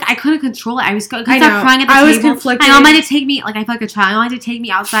wasn't like I couldn't control it. I couldn't I stop crying at the I table. was conflicted. My mom had to take me, like I felt like a child. My mom had to take me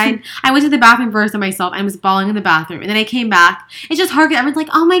outside. I went to the bathroom first on myself. I was bawling in the bathroom. And then I came back. It's just hard because everyone's like,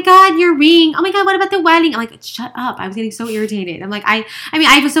 oh my God, your ring. Oh my God, what about the wedding? I'm like, shut up. I was getting so irritated. I'm like, I mean,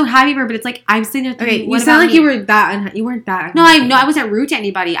 I was so happy for her, but it's like, I'm sitting there thinking, you sound like you were that, you weren't that. No, I wasn't rude to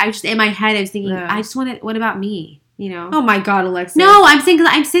anybody. I was just, in my head, I was thinking, Yeah. I just wanted, what about me? You know? Oh my God, Alexis. No, I'm saying,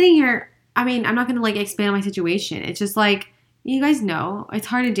 because I'm sitting here. I mean, I'm not going to like expand on my situation. It's just like, you guys know, it's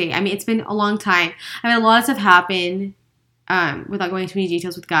hard to date. I mean, it's been a long time. I mean, a lot of stuff happened. Without going into many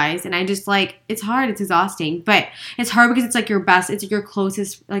details with guys, and I just like, it's hard, it's exhausting, but it's hard because it's like your best, it's your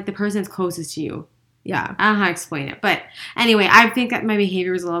closest, like the person that's closest to you. Yeah, I don't know how to explain it, but anyway, I think that my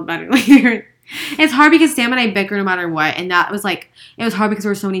behavior was a little better later. It's hard because Sam and I bicker no matter what, and that was like, it was hard because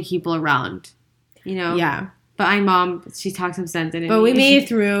there were so many people around, you know. Yeah. But my mom, she talks some sense in it. But we made it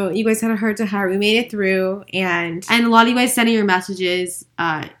through. You guys had a heart to heart. We made it through, and a lot of you guys sending your messages,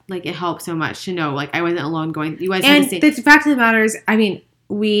 like it helped so much to know, like I wasn't alone going. You guys had and the same. the fact of the matter is, I mean,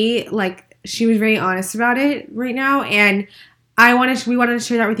 she was very honest about it right now, and we wanted to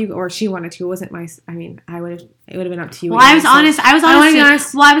share that with you, or she wanted to. It wasn't my. I mean, it would have been up to you. Well, I was honest. I was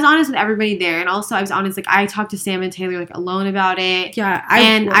honest. Well, I was honest with everybody there, and also I was honest. Like I talked to Sam and Taylor like alone about it. Yeah,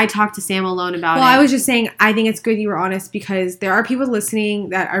 I talked to Sam alone about it. Well, I was just saying, I think it's good you were honest because there are people listening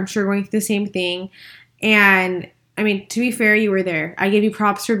that I'm sure going through the same thing, and I mean, to be fair, you were there. I gave you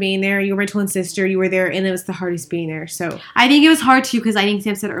props for being there. You were my twin sister. You were there, and it was the hardest being there. So I think it was hard too because I think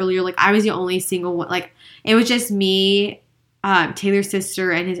Sam said earlier, like I was the only single one. Like it was just me. Taylor's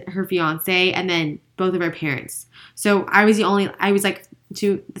sister and her fiance, and then both of our parents. So I was like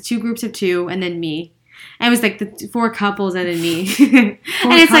the two groups of two, and then me. And it was like the four couples and then me. And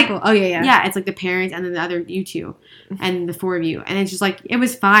it's like, oh yeah, yeah, it's like the parents and then the other you two, and the four of you. And it's just like it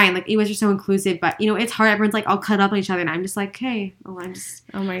was fine. Like it was just so inclusive, but you know it's hard. Everyone's like all cut up on each other, and I'm just like, hey, oh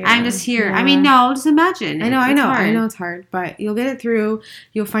my God, I'm just here. Yeah. I mean, no, just imagine. I know it's hard, but you'll get it through.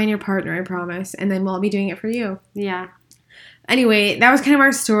 You'll find your partner, I promise, and then we'll be doing it for you. Yeah. Anyway, that was kind of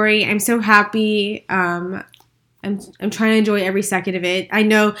our story. I'm so happy. I'm trying to enjoy every second of it. I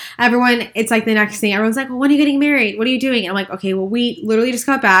know everyone, it's like the next thing. Everyone's like, well, when are you getting married? What are you doing? And I'm like, okay, well, we literally just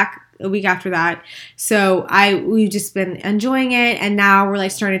got back a week after that. So we've just been enjoying it. And now we're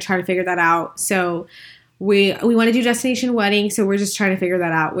like starting to try to figure that out. So we want to do destination wedding. So we're just trying to figure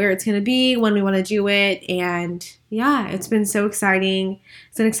that out, where it's going to be, when we want to do it. And yeah, it's been so exciting.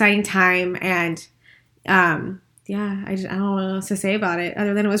 It's an exciting time. And, yeah, I don't know what else to say about it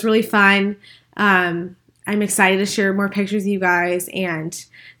other than it was really fun. I'm excited to share more pictures with you guys, and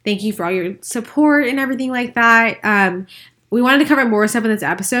thank you for all your support and everything like that. We wanted to cover more stuff in this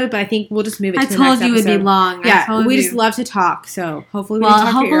episode, but I think we'll just move it to the next episode. I told you it would be long. Yeah, we just love to talk, so hopefully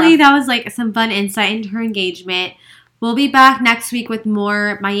that was like some fun insight into her engagement. We'll be back next week with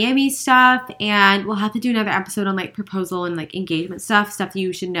more Miami stuff, and we'll have to do another episode on like proposal and like engagement stuff that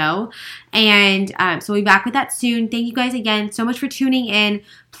you should know. And so we'll be back with that soon. Thank you guys again so much for tuning in.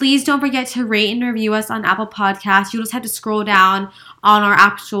 Please don't forget to rate and review us on Apple Podcasts. You'll just have to scroll down on our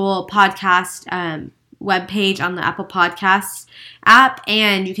actual podcast webpage on the Apple Podcasts app,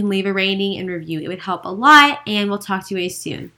 and you can leave a rating and review. It would help a lot, and we'll talk to you guys soon.